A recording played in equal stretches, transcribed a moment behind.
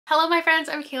Hello my friends,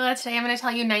 I'm Kayla. Today I'm going to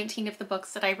tell you 19 of the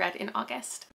books that I read in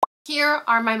August. Here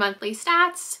are my monthly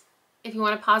stats. If you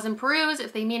want to pause and peruse,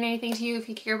 if they mean anything to you, if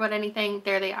you care about anything,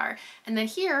 there they are. And then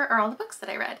here are all the books that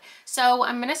I read. So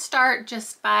I'm going to start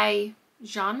just by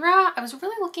genre. I was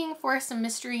really looking for some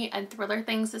mystery and thriller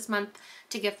things this month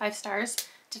to give 5 stars.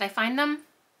 Did I find them?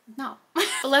 No.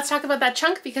 But let's talk about that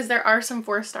chunk because there are some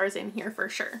 4 stars in here for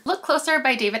sure. Look Closer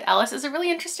by David Ellis is a really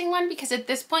interesting one because at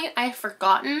this point I've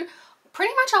forgotten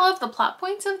pretty much all of the plot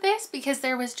points of this because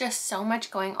there was just so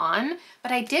much going on, but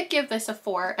I did give this a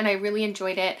 4 and I really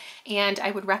enjoyed it and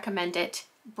I would recommend it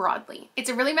broadly. It's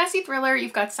a really messy thriller.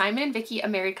 You've got Simon and Vicky, a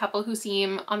married couple who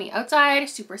seem on the outside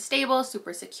super stable,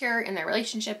 super secure in their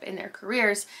relationship, in their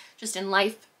careers, just in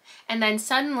life. And then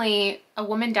suddenly a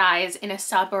woman dies in a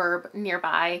suburb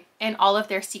nearby and all of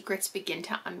their secrets begin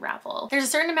to unravel. There's a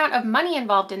certain amount of money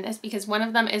involved in this because one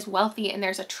of them is wealthy and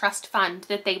there's a trust fund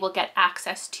that they will get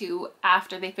access to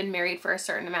after they've been married for a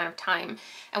certain amount of time.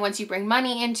 And once you bring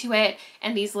money into it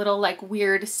and these little like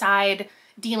weird side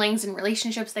dealings and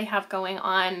relationships they have going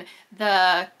on,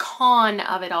 the con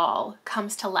of it all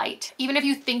comes to light. Even if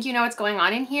you think you know what's going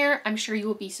on in here, I'm sure you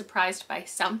will be surprised by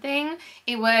something.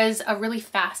 It was a really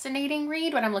fascinating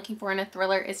read. What I'm looking for in a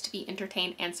thriller is to be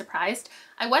entertained and surprised.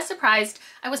 I was surprised.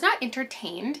 I was not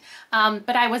entertained,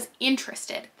 but I was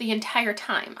interested the entire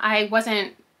time. I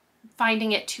wasn't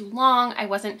finding it too long. I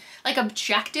wasn't like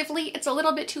objectively, it's a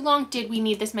little bit too long. Did we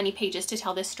need this many pages to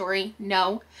tell this story?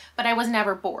 No, but I was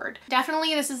never bored.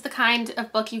 Definitely this is the kind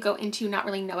of book you go into not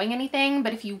really knowing anything,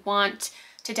 but if you want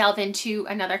to delve into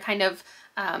another kind of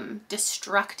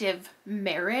destructive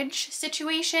marriage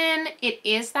situation, it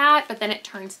is that, but then it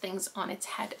turns things on its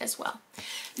head as well.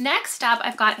 Next up,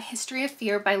 I've got A History of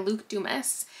Fear by Luke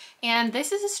Dumas. And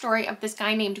this is a story of this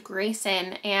guy named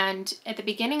Grayson, and at the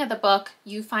beginning of the book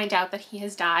you find out that he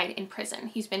has died in prison.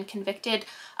 He's been convicted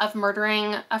of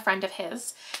murdering a friend of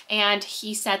his, and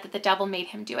he said that the devil made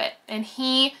him do it. And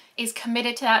he is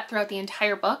committed to that throughout the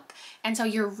entire book. And so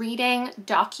you're reading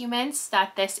documents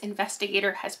that this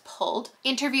investigator has pulled,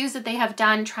 interviews that they have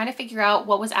done, trying to figure out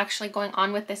what was actually going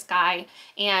on with this guy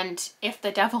and if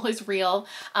the devil is real,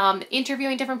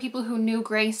 interviewing different people who knew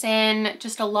Grayson,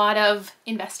 just a lot of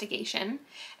investigation.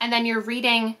 And then you're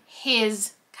reading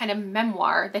his kind of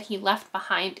memoir that he left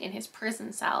behind in his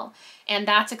prison cell. And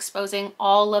that's exposing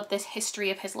all of this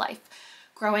history of his life.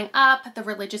 Growing up, the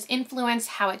religious influence,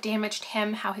 how it damaged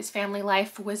him, how his family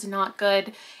life was not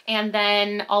good, and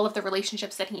then all of the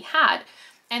relationships that he had.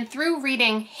 And through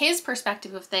reading his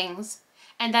perspective of things,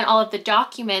 and then all of the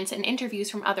documents and interviews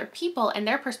from other people and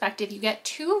their perspective, you get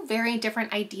 2 very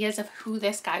different ideas of who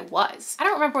this guy was. I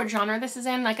don't remember what genre this is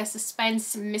in, like a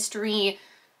suspense, mystery,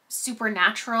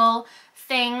 supernatural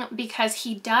thing, because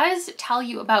he does tell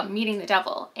you about meeting the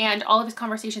devil and all of his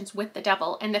conversations with the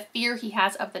devil and the fear he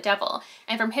has of the devil.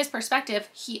 And from his perspective,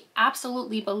 he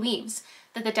absolutely believes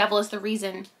that the devil is the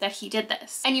reason that he did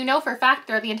this. And you know for a fact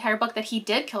throughout the entire book that he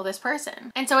did kill this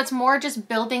person. And so it's more just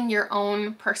building your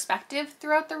own perspective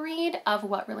throughout the read of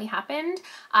what really happened.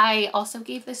 I also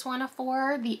gave this one a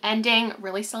 4. The ending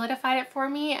really solidified it for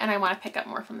me and I want to pick up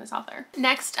more from this author.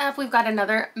 Next up, we've got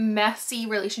another messy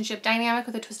relationship dynamic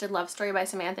with a twisted love story by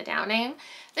Samantha Downing.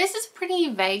 This is a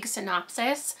pretty vague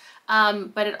synopsis.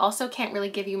 But it also can't really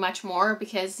give you much more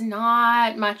because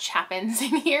not much happens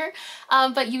in here.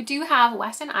 But you do have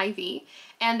Wes and Ivy,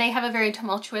 and they have a very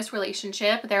tumultuous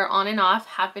relationship. They're on and off,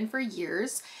 have been for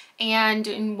years. And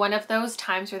in one of those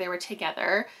times where they were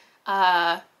together,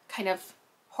 kind of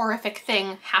horrific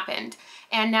thing happened.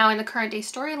 And now in the current day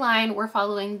storyline, we're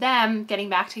following them getting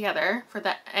back together for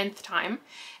the nth time.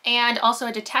 And also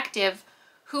a detective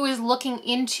who is looking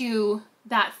into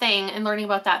that thing and learning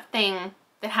about that thing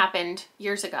that happened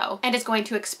years ago and is going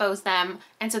to expose them,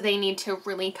 and so they need to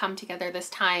really come together this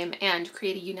time and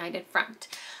create a united front.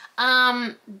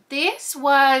 This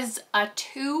was a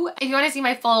 2. If you want to see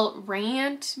my full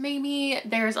rant, maybe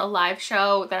there's a live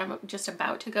show that I'm just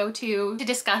about to go to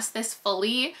discuss this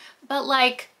fully, but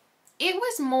like it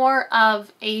was more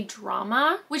of a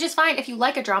drama, which is fine if you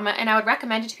like a drama, and I would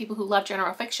recommend it to people who love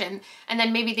general fiction, and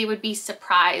then maybe they would be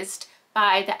surprised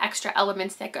by the extra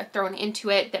elements that got thrown into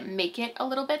it that make it a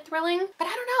little bit thrilling. But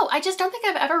I don't know, I just don't think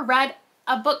I've ever read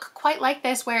a book quite like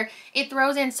this where it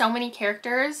throws in so many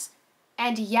characters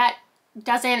and yet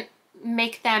doesn't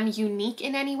make them unique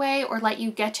in any way or let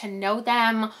you get to know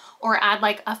them or add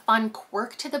like a fun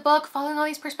quirk to the book following all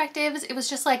these perspectives. It was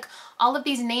just like all of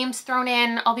these names thrown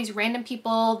in, all these random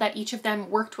people that each of them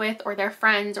worked with or their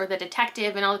friends or the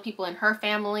detective and all the people in her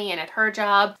family and at her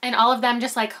job, and all of them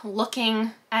just like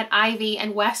looking at Ivy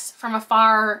and Wes from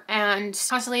afar and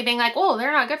constantly being like, oh,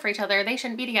 they're not good for each other, they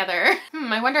shouldn't be together.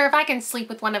 I wonder if I can sleep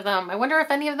with one of them. I wonder if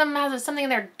any of them has something in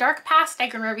their dark past I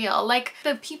can reveal. Like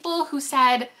the people who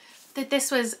said that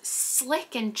this was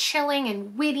slick and chilling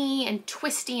and witty and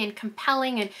twisty and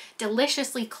compelling and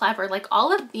deliciously clever, like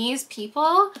all of these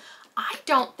people, I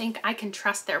don't think I can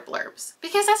trust their blurbs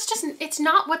because that's just, it's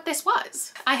not what this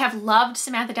was. I have loved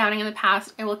Samantha Downing in the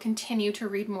past. I will continue to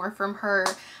read more from her.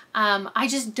 I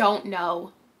just don't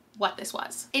know what this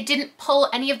was. It didn't pull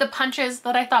any of the punches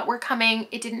that I thought were coming.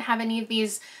 It didn't have any of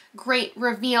these great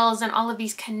reveals and all of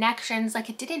these connections. Like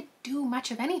it didn't do much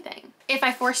of anything. If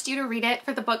I forced you to read it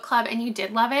for the book club and you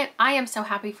did love it, I am so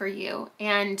happy for you.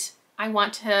 And I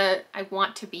want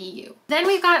to be you. Then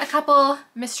we've got a couple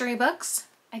mystery books.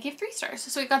 I gave 3 stars.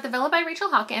 So we've got The Villa by Rachel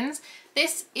Hawkins.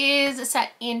 This is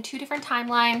set in 2 different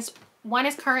timelines. One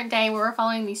is current day, where we're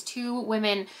following these 2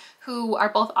 women who are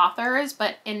both authors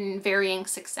but in varying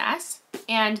success,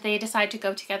 and they decide to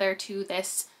go together to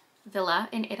this villa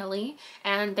in Italy,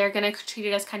 and they're gonna treat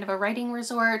it as kind of a writing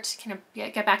resort, kind of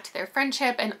get back to their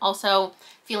friendship and also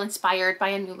feel inspired by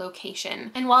a new location.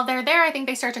 And while they're there, I think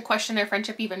they start to question their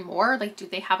friendship even more. Like, do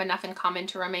they have enough in common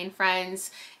to remain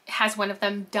friends? Has one of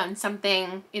them done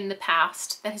something in the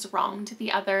past that has wronged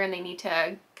the other and they need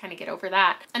to kind of get over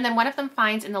that? And then one of them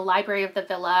finds in the library of the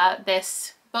villa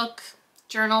this book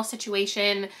journal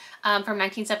situation from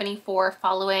 1974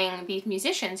 following these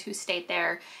musicians who stayed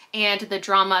there and the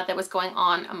drama that was going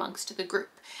on amongst the group.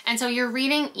 And so you're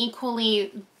reading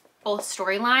equally both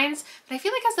storylines, but I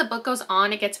feel like as the book goes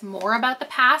on, it gets more about the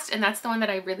past, and that's the one that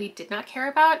I really did not care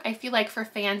about. I feel like for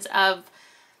fans of,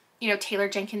 you know, Taylor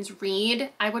Jenkins Reid,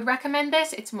 I would recommend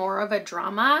this. It's more of a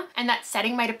drama, and that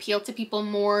setting might appeal to people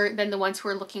more than the ones who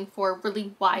are looking for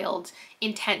really wild,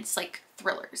 intense, like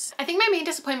thrillers. I think my main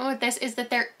disappointment with this is that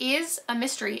there is a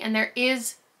mystery and there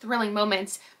is thrilling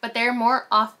moments, but they're more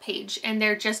off page and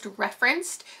they're just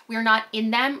referenced. We're not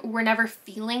in them. We're never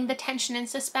feeling the tension and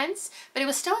suspense, but it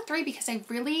was still a 3 because I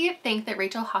really think that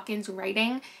Rachel Hawkins'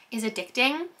 writing is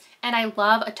addicting and I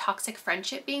love a toxic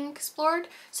friendship being explored.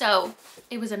 So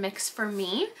it was a mix for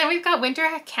me. And we've got Winter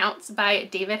Accounts by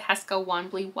David Haskell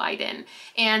Wanbley Wyden.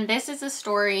 And this is a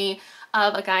story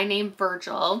of a guy named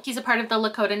Virgil. He's a part of the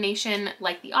Lakota Nation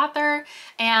like the author,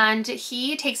 and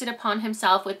he takes it upon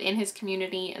himself within his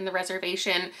community and the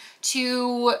reservation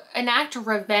to enact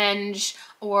revenge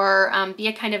or be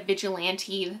a kind of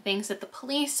vigilante, the things that the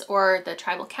police or the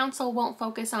tribal council won't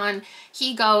focus on.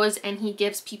 He goes and he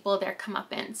gives people their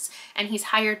comeuppance, and he's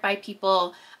hired by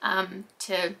people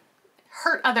to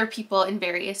hurt other people in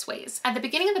various ways. At the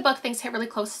beginning of the book, things hit really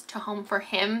close to home for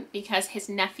him because his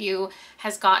nephew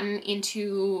has gotten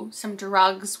into some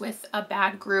drugs with a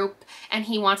bad group and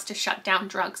he wants to shut down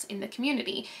drugs in the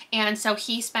community. And so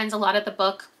he spends a lot of the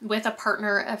book with a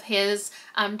partner of his,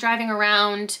 driving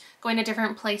around, going to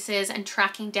different places and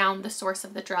tracking down the source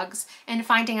of the drugs and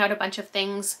finding out a bunch of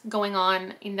things going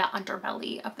on in the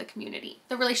underbelly of the community.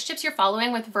 The relationships you're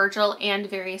following with Virgil and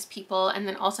various people, and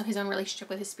then also his own relationship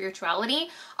with his spirituality,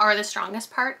 are the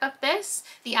strongest part of this.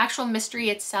 The actual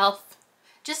mystery itself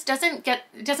just doesn't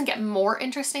get more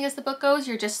interesting as the book goes.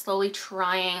 You're just slowly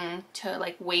trying to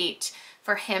like wait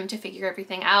for him to figure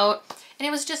everything out. And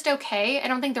it was just okay. I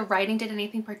don't think the writing did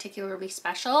anything particularly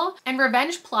special. And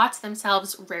revenge plots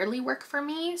themselves rarely work for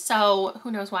me, so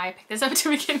who knows why I picked this up to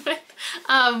begin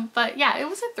with. But yeah, it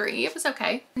was a 3. It was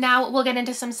okay. Now we'll get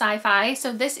into some sci-fi.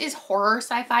 So this is horror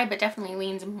sci-fi, but definitely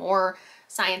leans more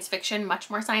science fiction, much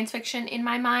more science fiction in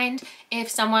my mind. If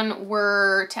someone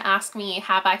were to ask me,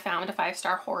 have I found a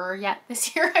 5-star horror yet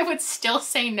this year, I would still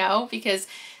say no, because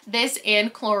this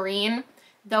and Chlorine,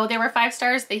 though they were 5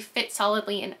 stars, they fit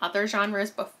solidly in other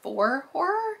genres before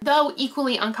horror, though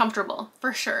equally uncomfortable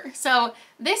for sure. So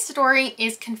this story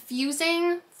is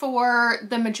confusing for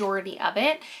the majority of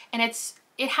it, and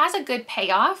it has a good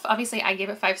payoff. Obviously I gave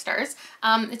it 5 stars.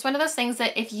 It's one of those things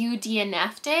that if you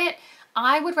DNF'd it,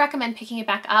 I would recommend picking it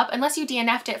back up, unless you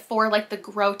DNF'd it for like the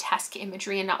grotesque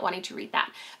imagery and not wanting to read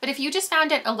that. But if you just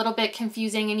found it a little bit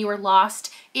confusing and you were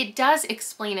lost, it does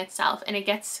explain itself and it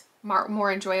gets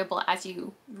more enjoyable as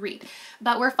you read.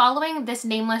 But we're following this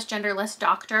nameless, genderless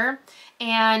doctor,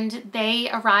 and they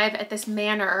arrive at this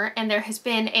manor, and there has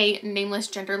been a nameless,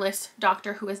 genderless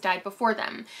doctor who has died before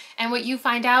them. And what you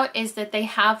find out is that they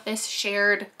have this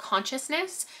shared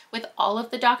consciousness with all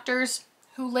of the doctors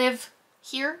who live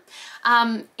here.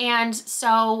 And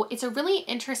so it's a really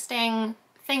interesting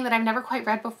thing that I've never quite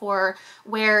read before,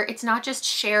 where it's not just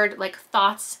shared like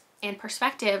thoughts and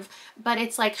perspective, but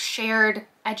it's like shared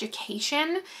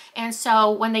education. And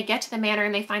so when they get to the manor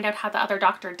and they find out how the other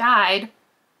doctor died,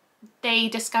 they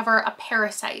discover a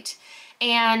parasite,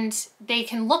 and they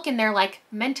can look in their like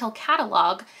mental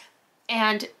catalog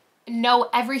and know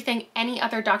everything any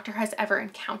other doctor has ever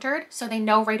encountered. So they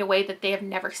know right away that they have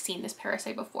never seen this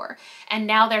parasite before. And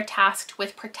now they're tasked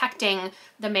with protecting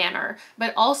the manor,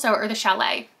 but also, or the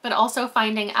chalet, but also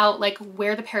finding out like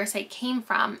where the parasite came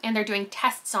from. And they're doing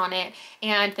tests on it,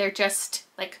 and they're just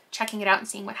like checking it out and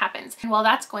seeing what happens. And while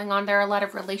that's going on, there are a lot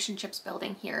of relationships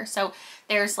building here. So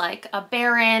there's like a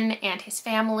baron and his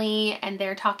family, and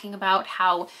they're talking about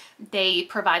how they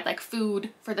provide like food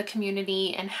for the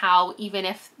community, and how even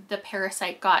if the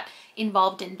parasite got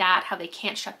involved in that, how they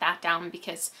can't shut that down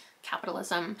because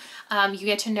capitalism. You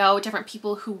get to know different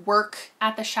people who work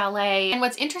at the chalet. And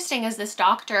what's interesting is this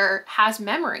doctor has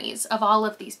memories of all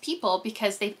of these people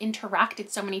because they've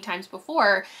interacted so many times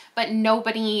before, but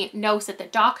nobody knows that the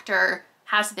doctor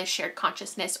has this shared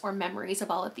consciousness or memories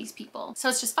of all of these people. So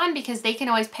it's just fun because they can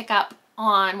always pick up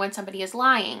on when somebody is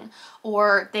lying,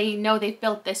 or they know they've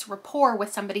built this rapport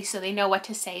with somebody, so they know what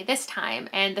to say this time,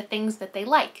 and the things that they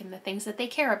like and the things that they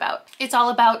care about. It's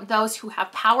all about those who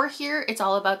have power here. It's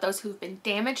all about those who've been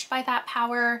damaged by that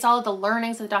power. It's all of the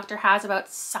learnings the doctor has about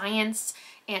science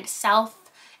and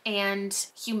self and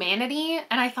humanity.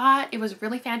 And I thought it was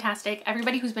really fantastic.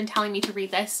 Everybody who's been telling me to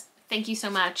read this, thank you so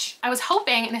much. I was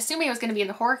hoping and assuming it was going to be in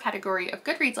the horror category of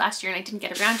Goodreads last year, and I didn't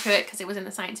get around to it because it was in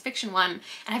the science fiction one,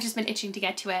 and I've just been itching to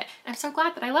get to it. And I'm so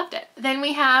glad that I loved it. Then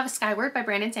we have Skyward by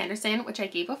Brandon Sanderson, which I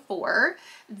gave a 4.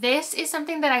 This is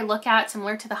something that I look at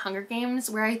similar to the Hunger Games,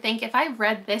 where I think if I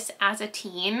read this as a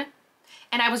teen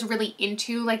and I was really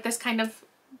into like this kind of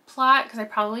plot, because I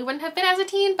probably wouldn't have been as a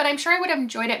teen, but I'm sure I would have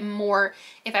enjoyed it more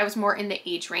if I was more in the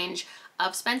age range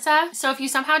of Spencer. So if you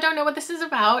somehow don't know what this is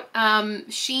about,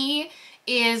 she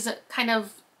is kind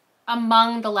of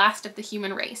among the last of the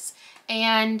human race,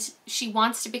 and she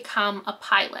wants to become a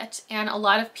pilot. And a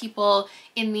lot of people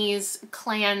in these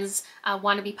clans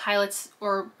want to be pilots,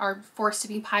 or are forced to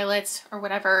be pilots or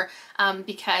whatever,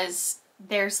 because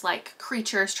there's like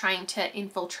creatures trying to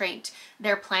infiltrate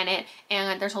their planet,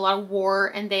 and there's a lot of war,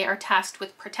 and they are tasked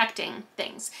with protecting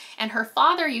things. And her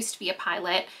father used to be a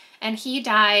pilot, and he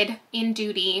died in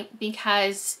duty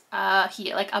because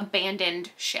he like abandoned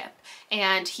ship,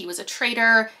 and he was a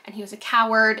traitor and he was a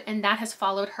coward, and that has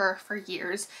followed her for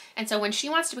years. And so when she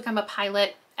wants to become a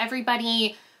pilot,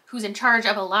 everybody who's in charge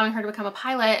of allowing her to become a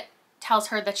pilot tells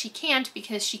her that she can't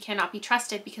because she cannot be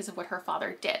trusted because of what her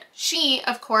father did. She,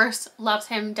 of course, loves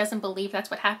him, doesn't believe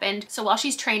that's what happened. So while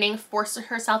she's training, forces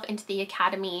herself into the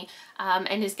academy,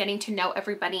 and is getting to know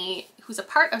everybody who's a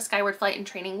part of Skyward Flight and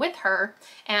training with her.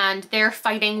 And they're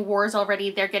fighting wars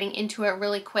already. They're getting into it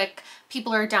really quick.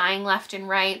 People are dying left and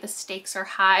right. The stakes are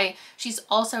high. She's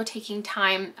also taking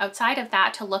time outside of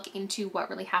that to look into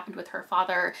what really happened with her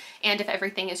father and if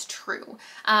everything is true.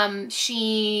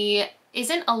 She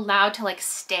isn't allowed to like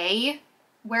stay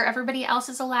where everybody else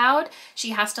is allowed.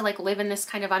 She has to like live in this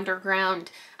kind of underground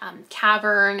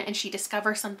cavern, and she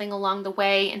discovers something along the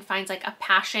way and finds like a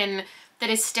passion that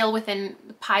is still within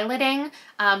piloting,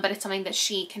 but it's something that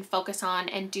she can focus on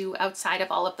and do outside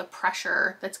of all of the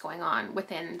pressure that's going on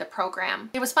within the program.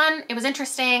 It was fun. It was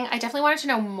interesting. I definitely wanted to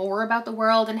know more about the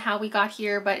world and how we got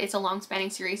here, but it's a long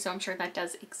spanning series, so I'm sure that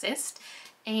does exist.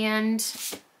 And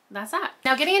that's that.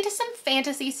 Now getting into some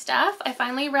fantasy stuff, I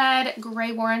finally read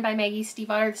Grey Warren by Maggie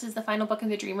Stiefvater. This is the final book in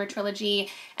the Dreamer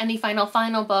trilogy and the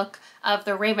final book of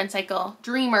the Raven Cycle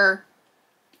Dreamer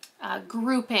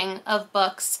grouping of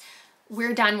books.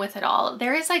 We're done with it all.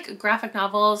 There is like graphic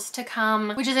novels to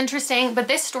come, which is interesting, but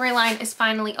this storyline is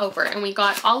finally over, and we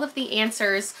got all of the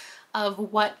answers of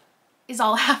what is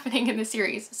all happening in the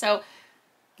series. So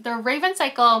the Raven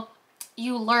Cycle,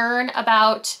 you learn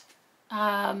about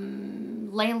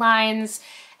ley lines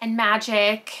and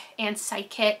magic and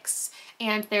psychics,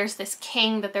 and there's this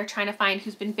king that they're trying to find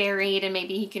who's been buried, and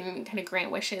maybe he can kind of grant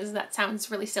wishes. That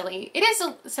sounds really silly. It is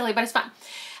silly, but it's fun.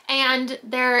 And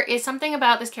there is something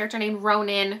about this character named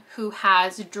Ronan who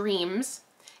has dreams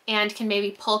and can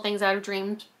maybe pull things out of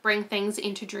dreams, bring things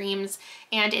into dreams.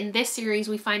 And in this series,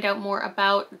 we find out more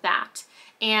about that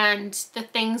and the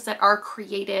things that are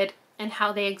created and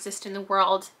how they exist in the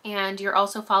world. And you're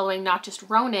also following not just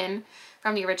Ronan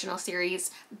from the original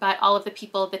series, but all of the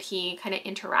people that he kind of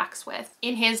interacts with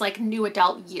in his like new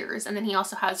adult years. And then he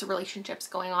also has relationships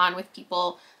going on with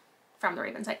people from the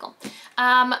Raven Cycle.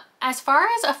 As far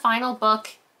as a final book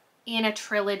in a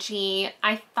trilogy.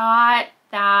 I thought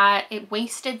that it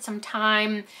wasted some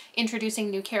time introducing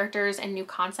new characters and new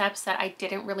concepts that I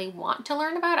didn't really want to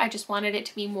learn about. I just wanted it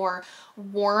to be more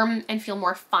warm and feel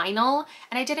more final,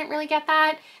 and I didn't really get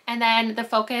that. And then the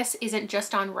focus isn't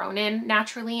just on Ronan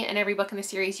naturally. In every book in the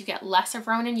series, you get less of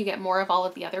Ronan, you get more of all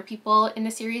of the other people in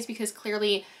the series, because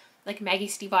clearly like Maggie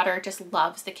Stiefvater just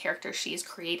loves the characters she's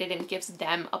created and gives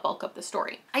them a bulk of the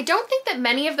story. I don't think that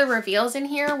many of the reveals in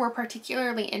here were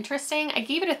particularly interesting. I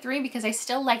gave it a 3 because I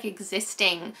still like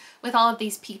existing with all of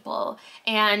these people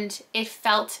and it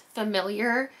felt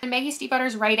familiar. And Maggie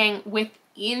Stiefvater's writing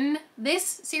within this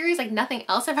series, like nothing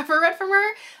else I've ever read from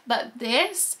her, but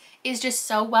this is just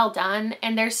so well done,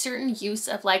 and there's certain use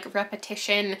of like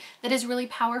repetition that is really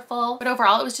powerful. But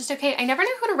overall it was just okay. I never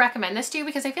knew who to recommend this to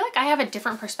because I feel like I have a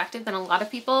different perspective than a lot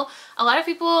of people. A lot of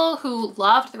people who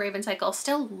loved The Raven Cycle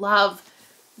still love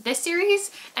this series,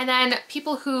 and then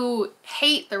people who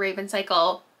hate The Raven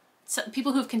Cycle, so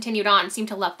people who've continued on, seem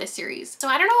to love this series. So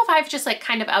I don't know if I've just like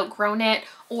kind of outgrown it,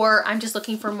 or I'm just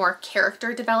looking for more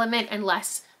character development and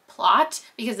less plot,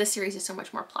 because this series is so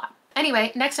much more plot.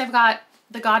 Anyway, next I've got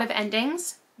The God of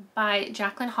Endings by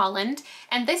Jacqueline Holland.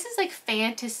 And this is like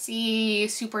fantasy,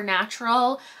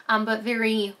 supernatural, but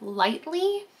very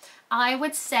lightly. I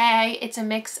would say it's a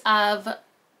mix of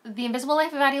The Invisible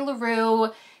Life of Addie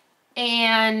LaRue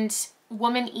and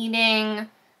Woman Eating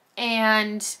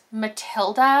and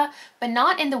Matilda, but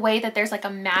not in the way that there's like a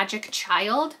magic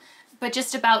child, but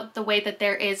just about the way that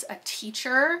there is a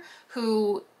teacher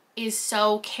who is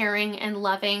so caring and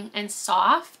loving and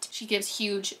soft. She gives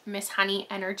huge Miss Honey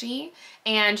energy,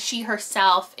 and she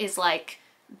herself is like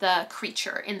the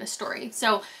creature in the story.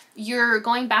 So you're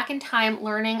going back in time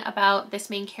learning about this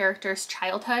main character's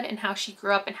childhood and how she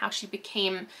grew up and how she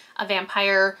became a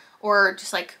vampire, or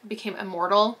just like became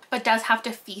immortal, but does have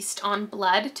to feast on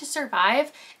blood to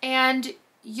survive. And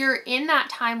you're in that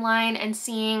timeline and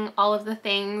seeing all of the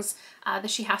things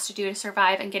that she has to do to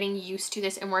survive and getting used to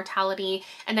this immortality.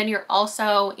 And then you're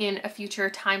also in a future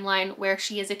timeline where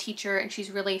she is a teacher and she's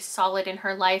really solid in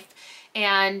her life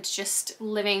and just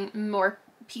living more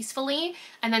peacefully.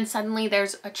 And then suddenly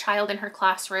there's a child in her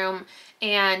classroom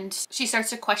and she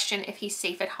starts to question if he's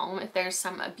safe at home, if there's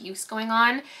some abuse going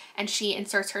on. And she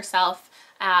inserts herself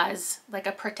as like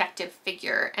a protective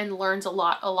figure and learns a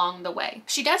lot along the way.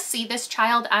 She does see this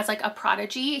child as like a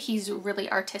prodigy. He's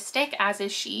really artistic, as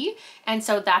is she. And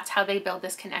so that's how they build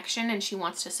this connection, and she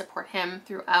wants to support him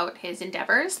throughout his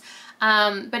endeavors.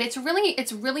 But it's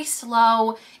really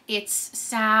slow. It's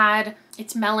sad.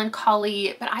 It's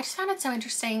melancholy, but I just found it so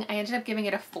interesting. I ended up giving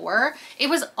it a 4.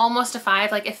 It was almost a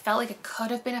 5. Like it felt like it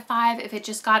could have been a 5 if it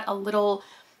just got a little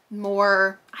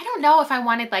more, I don't know if I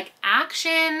wanted like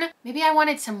action. Maybe I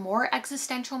wanted some more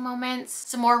existential moments,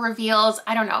 some more reveals.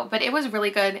 I don't know, but it was really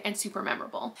good and super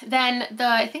memorable. Then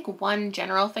I think one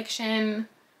general fiction,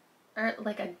 or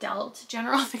like adult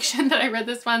general fiction that I read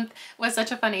this month was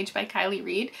Such a Fun Age by Kylie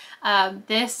Reed.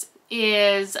 This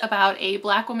is about a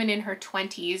Black woman in her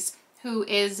 20s who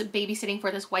is babysitting for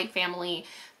this white family.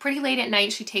 Pretty late at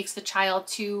night, she takes the child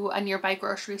to a nearby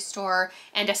grocery store,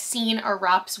 and a scene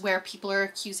erupts where people are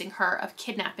accusing her of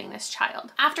kidnapping this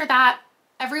child. After that,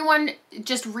 everyone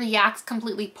just reacts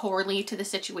completely poorly to the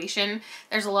situation.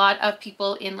 There's a lot of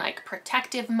people in like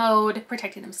protective mode,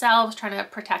 protecting themselves, trying to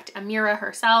protect Amira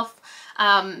herself,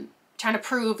 trying to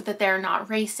prove that they're not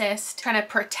racist, trying to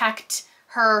protect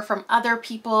her from other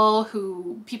people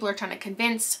who people are trying to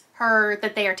convince her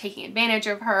that they are taking advantage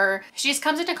of her. She just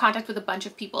comes into contact with a bunch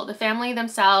of people, the family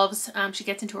themselves. She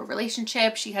gets into a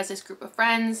relationship. She has this group of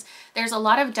friends. There's a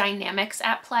lot of dynamics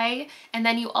at play. And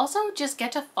then you also just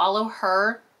get to follow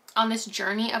her on this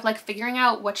journey of like figuring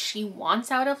out what she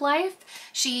wants out of life.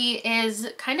 She is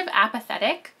kind of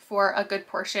apathetic for a good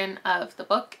portion of the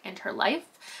book and her life.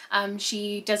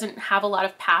 She doesn't have a lot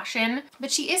of passion, but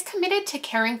she is committed to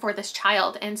caring for this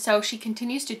child. And so she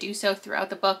continues to do so throughout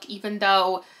the book, even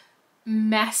though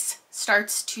mess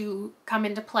starts to come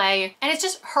into play. And it's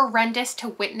just horrendous to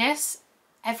witness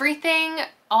everything,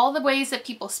 all the ways that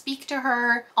people speak to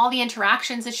her, all the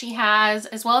interactions that she has,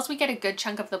 as well as we get a good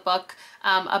chunk of the book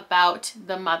about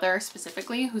the mother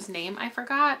specifically, whose name I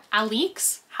forgot.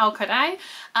 Alix, how could I?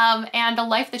 And the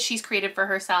life that she's created for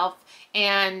herself,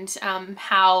 and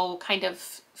how kind of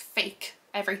fake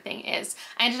everything is.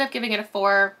 I ended up giving it a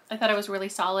 4. I thought it was really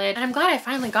solid, and I'm glad I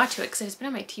finally got to it because it's been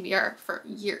on my TBR for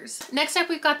years. Next up,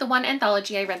 we've got the one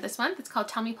anthology I read this month. It's called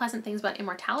Tell Me Pleasant Things About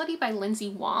Immortality by Lindsay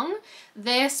Wong.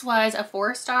 This was a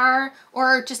 4-star,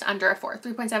 or just under a 4,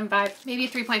 3.75, maybe a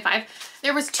 3.5.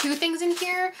 There was 2 things in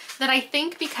here that I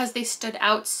think, because they stood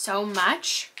out so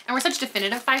much, and were such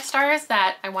definitive 5 stars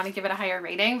that I want to give it a higher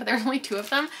rating, but there's only 2 of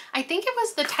them. I think it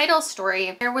was the title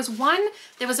story. There was one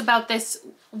that was about this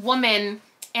woman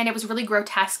and it was really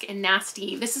grotesque and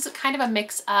nasty. This is kind of a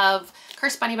mix of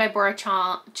Cursed Bunny by Bora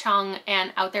Chung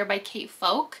and Out There by Kate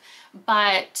Folk,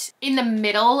 but in the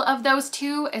middle of those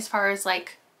two as far as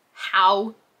like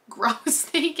how gross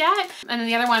they get. And then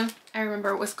the other one I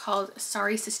remember was called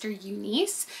Sorry Sister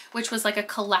Eunice, which was like a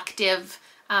collective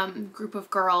group of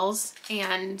girls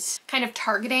and kind of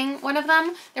targeting one of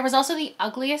them. There was also The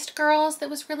Ugliest Girls that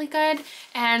was really good.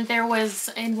 And there was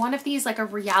in one of these like a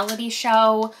reality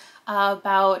show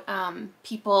about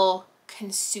people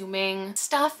consuming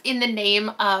stuff in the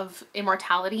name of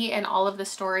immortality, and all of the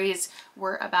stories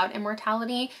were about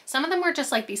immortality. Some of them were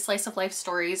just like these slice of life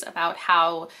stories about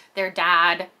how their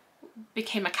dad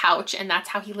became a couch and that's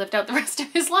how he lived out the rest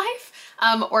of his life,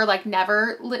 or like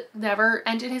never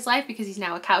ended his life because he's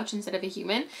now a couch instead of a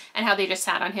human, and how they just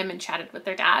sat on him and chatted with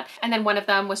their dad. And then one of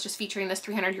them was just featuring this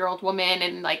 300-year-old woman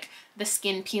and like the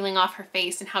skin peeling off her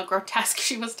face and how grotesque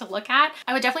she was to look at.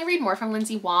 I would definitely read more from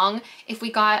Lindsay Wong if we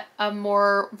got a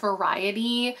more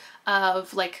variety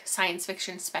of like science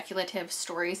fiction speculative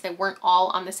stories that weren't all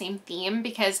on the same theme,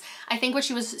 because I think what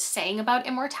she was saying about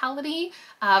immortality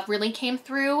really came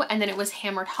through, and then it was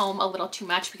hammered home a little too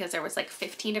much because there was like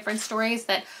 15 different stories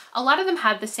that a lot of them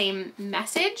had the same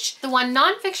message. The one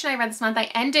nonfiction I read this month,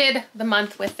 I ended the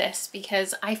month with this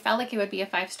because I felt like it would be a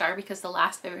 5-star because the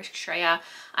last Vivek Shreya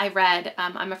I read,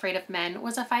 I'm Afraid of Men,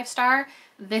 was a 5-star.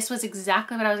 This was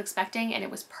exactly what I was expecting and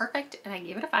it was perfect, and I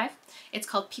gave it a 5. It's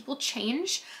called People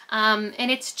Change, and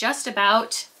it's just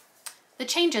about the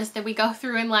changes that we go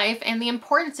through in life and the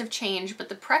importance of change, but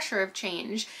the pressure of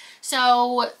change.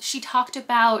 So she talked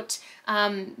about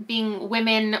being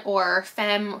women or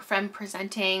femme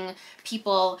presenting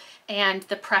people and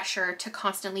the pressure to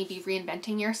constantly be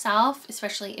reinventing yourself,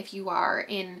 especially if you are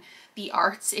in the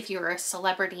arts, if you're a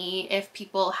celebrity, if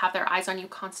people have their eyes on you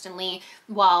constantly,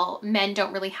 while men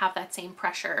don't really have that same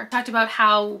pressure. Talked about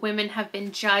how women have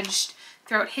been judged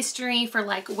throughout history for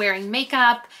like wearing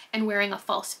makeup and wearing a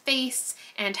false face,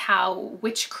 and how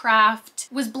witchcraft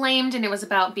was blamed, and it was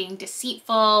about being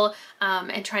deceitful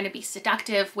and trying to be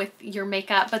seductive with your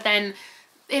makeup. But then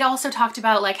it also talked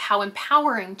about like how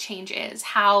empowering change is,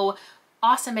 how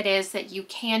awesome it is that you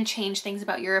can change things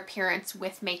about your appearance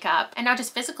with makeup, and not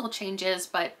just physical changes,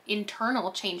 but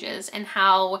internal changes, and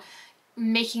how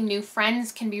making new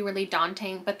friends can be really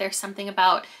daunting, but there's something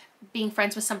about being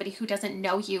friends with somebody who doesn't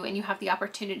know you and you have the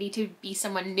opportunity to be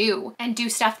someone new and do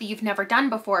stuff that you've never done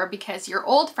before because your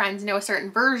old friends know a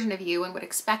certain version of you and would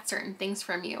expect certain things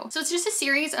from you. So it's just a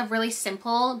series of really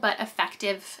simple but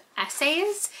effective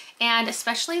essays, and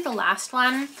especially the last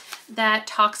one that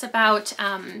talks about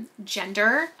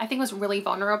gender, I think was really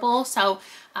vulnerable. So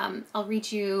I'll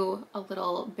read you a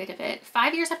little bit of it.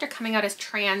 5 years after coming out as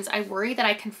trans, I worry that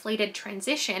I conflated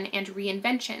transition and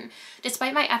reinvention.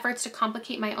 Despite my efforts to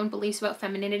complicate my own beliefs about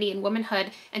femininity and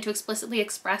womanhood and to explicitly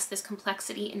express this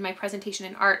complexity in my presentation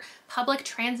in art, public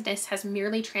transness has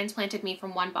merely transplanted me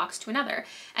from one box to another.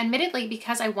 Admittedly,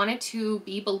 because I wanted to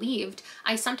be believed,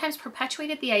 I sometimes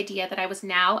perpetuated the idea that I was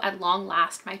now at long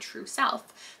last my true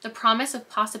self. The promise of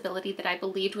possibility that I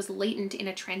believed was latent in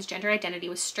a transgender identity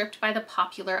was stripped by the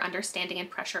popular understanding and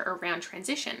pressure around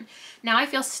transition. Now I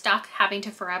feel stuck having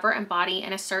to forever embody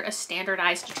and assert a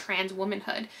standardized trans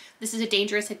womanhood. This is a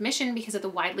dangerous admission because of the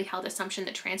widely held assumption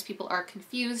that trans people are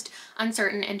confused,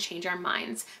 uncertain, and change our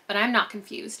minds. But I'm not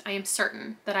confused. I am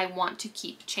certain that I want to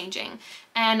keep changing.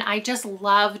 And I just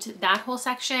loved that whole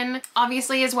section,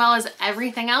 obviously, as well as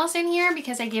everything else in here,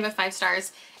 because I gave it 5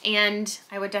 stars. And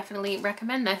I would definitely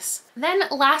recommend this. Then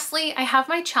lastly, I have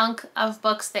my chunk of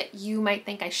books that you might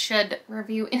think I should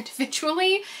review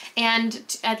individually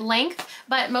and at length,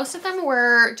 but most of them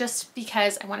were just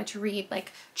because I wanted to read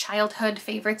like childhood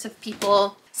favorites of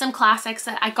people, some classics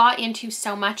that I got into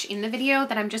so much in the video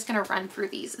that I'm just gonna run through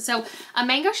these. So A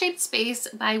Mango Shaped Space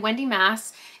by Wendy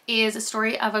Mass is a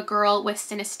story of a girl with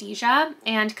synesthesia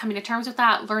and coming to terms with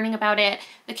that, learning about it,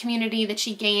 the community that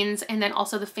she gains, and then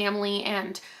also the family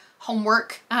and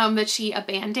homework that she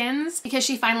abandons because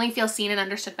she finally feels seen and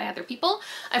understood by other people.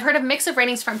 I've heard a mix of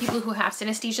ratings from people who have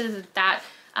synesthesia that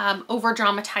over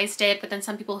dramatized it, but then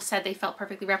some people said they felt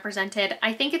perfectly represented.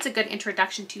 I think it's a good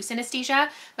introduction to synesthesia,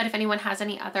 but if anyone has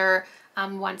any other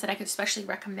ones that I could especially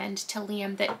recommend to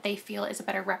Liam that they feel is a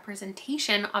better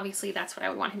representation, obviously that's what I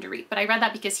would want him to read. But I read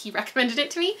that because he recommended it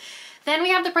to me. Then we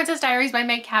have The Princess Diaries by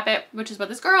Meg Cabot, which is about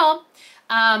this girl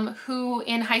who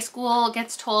in high school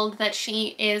gets told that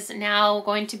she is now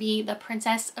going to be the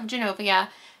Princess of Genovia,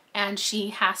 and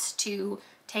she has to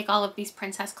take all of these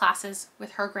princess classes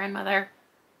with her grandmother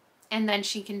and then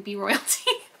she can be royalty.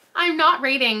 I'm not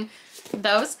rating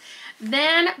those.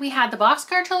 Then we had The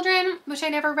Boxcar Children, which I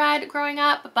never read growing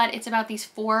up, but it's about these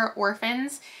 4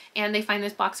 orphans and they find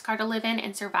this boxcar to live in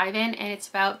and survive in, and it's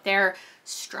about their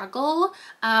struggle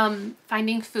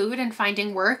finding food and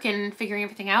finding work and figuring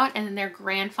everything out, and then their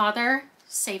grandfather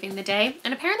saving the day.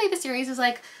 And apparently the series is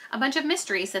like a bunch of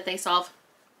mysteries that they solve.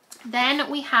 Then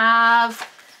we have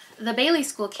The Bailey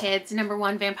School Kids,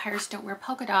 #1, Vampires Don't Wear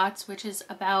Polka Dots, which is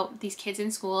about these kids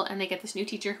in school and they get this new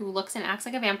teacher who looks and acts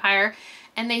like a vampire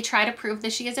and they try to prove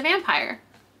that she is a vampire.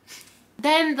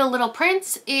 Then The Little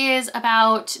Prince is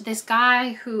about this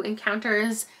guy who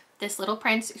encounters this little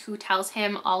prince who tells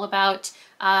him all about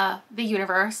the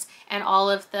universe and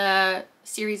all of the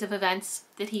series of events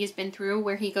that he has been through,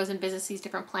 where he goes and visits these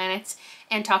different planets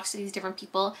and talks to these different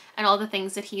people and all the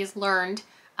things that he has learned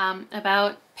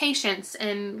about patience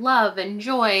and love and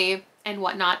joy and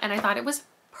whatnot. And I thought it was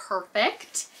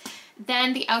perfect.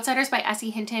 Then The Outsiders by S.E.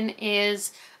 Hinton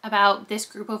is about this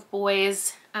group of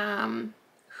boys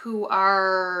who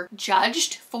are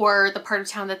judged for the part of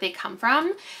town that they come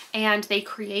from, and they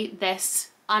create this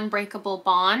unbreakable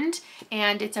bond,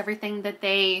 and it's everything that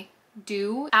they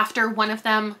do after one of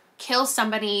them kills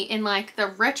somebody in like the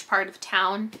rich part of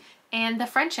town, and the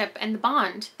friendship and the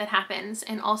bond that happens,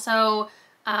 and also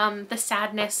the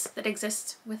sadness that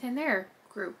exists within their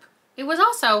group. It was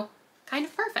also kind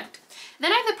of perfect.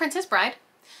 Then I have The Princess Bride,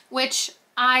 which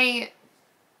I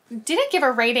didn't give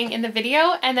a rating in the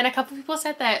video, and then a couple people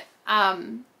said that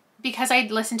because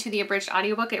I'd listened to the abridged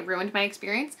audiobook, it ruined my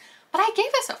experience. But I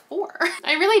gave this a 4.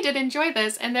 I really did enjoy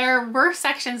this, and there were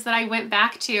sections that I went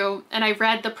back to and I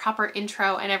read the proper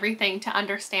intro and everything to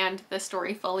understand the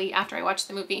story fully after I watched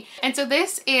the movie. And so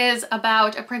this is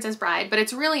about a Princess Bride, but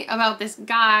it's really about this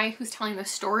guy who's telling the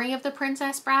story of the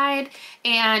Princess Bride,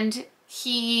 and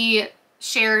he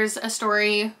shares a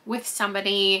story with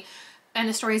somebody and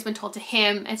the story has been told to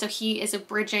him, and so he is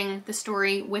abridging the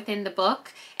story within the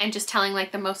book and just telling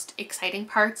like the most exciting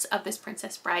parts of this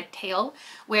Princess Bride tale,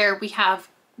 where we have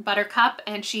Buttercup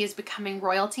and she is becoming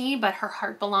royalty, but her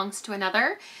heart belongs to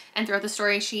another, and throughout the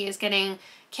story she is getting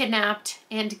kidnapped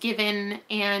and given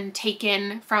and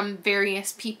taken from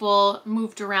various people,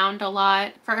 moved around a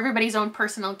lot for everybody's own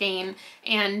personal gain,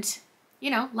 and you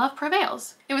know, love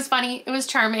prevails. It was funny, it was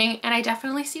charming, and I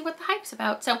definitely see what the hype's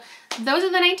about. So those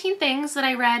are the 19 things that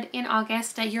I read in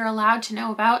August that you're allowed to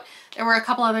know about. There were a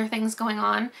couple other things going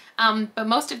on, but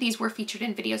most of these were featured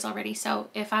in videos already,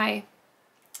 so if I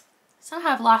somehow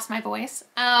have lost my voice,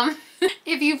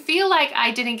 if you feel like I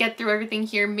didn't get through everything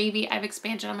here, maybe I've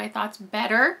expanded on my thoughts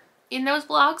better in those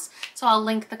vlogs, so I'll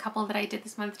link the couple that I did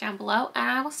this month down below, and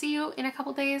I will see you in a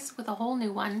couple days with a whole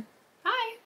new one.